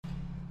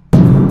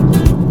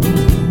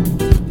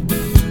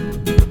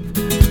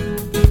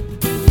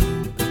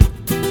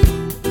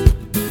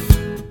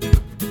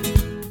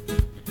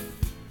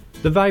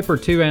The Viper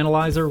 2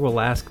 analyzer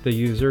will ask the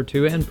user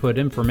to input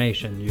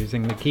information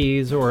using the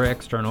keys or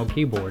external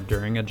keyboard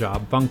during a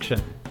job function.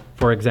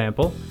 For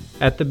example,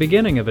 at the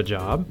beginning of a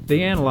job,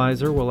 the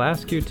analyzer will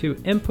ask you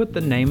to input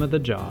the name of the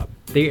job,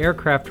 the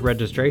aircraft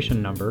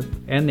registration number,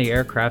 and the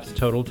aircraft's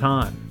total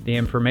time. The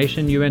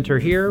information you enter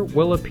here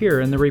will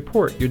appear in the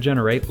report you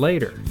generate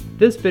later.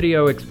 This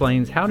video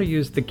explains how to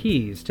use the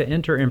keys to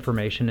enter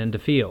information into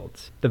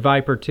fields. The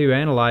Viper 2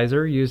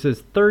 analyzer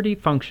uses 30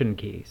 function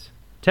keys,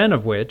 10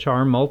 of which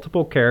are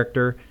multiple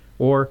character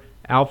or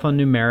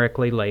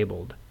alphanumerically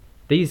labeled.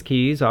 These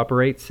keys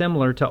operate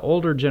similar to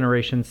older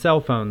generation cell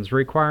phones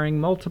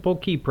requiring multiple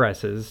key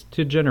presses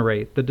to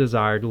generate the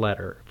desired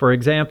letter. For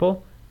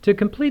example, to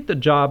complete the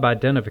job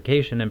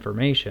identification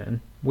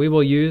information, we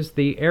will use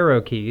the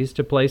arrow keys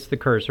to place the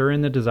cursor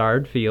in the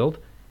desired field.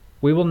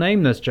 We will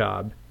name this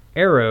job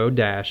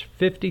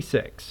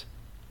Arrow-56.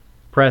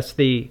 Press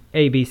the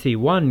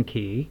ABC1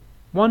 key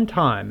one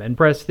time and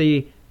press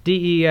the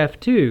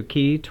DEF2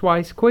 key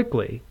twice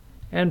quickly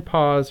and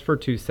pause for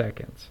 2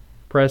 seconds.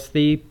 Press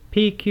the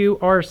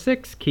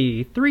PQR6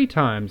 key 3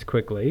 times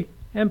quickly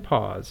and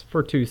pause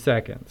for 2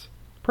 seconds.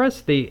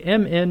 Press the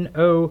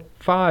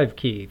MNO5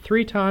 key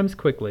 3 times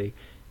quickly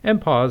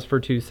and pause for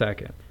 2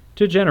 seconds.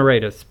 To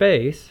generate a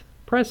space,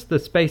 press the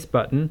space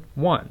button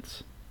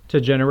once.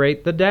 To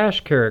generate the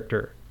dash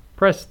character,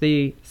 press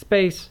the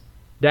space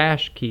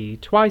dash key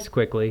twice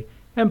quickly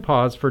and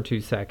pause for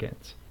 2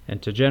 seconds. And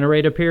to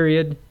generate a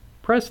period,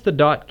 press the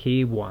dot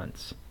key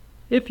once.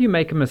 If you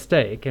make a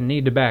mistake and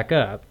need to back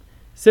up,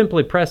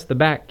 simply press the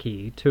back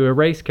key to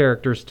erase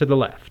characters to the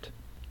left.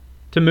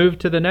 To move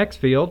to the next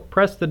field,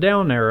 press the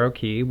down arrow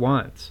key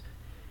once.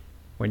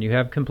 When you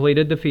have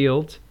completed the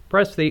fields,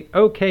 press the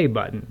OK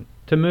button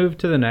to move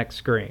to the next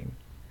screen.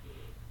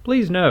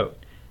 Please note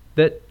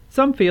that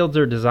some fields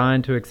are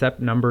designed to accept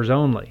numbers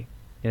only.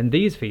 In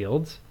these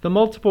fields, the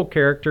multiple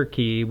character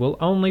key will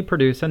only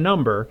produce a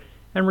number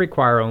and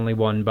require only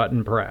one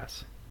button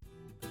press.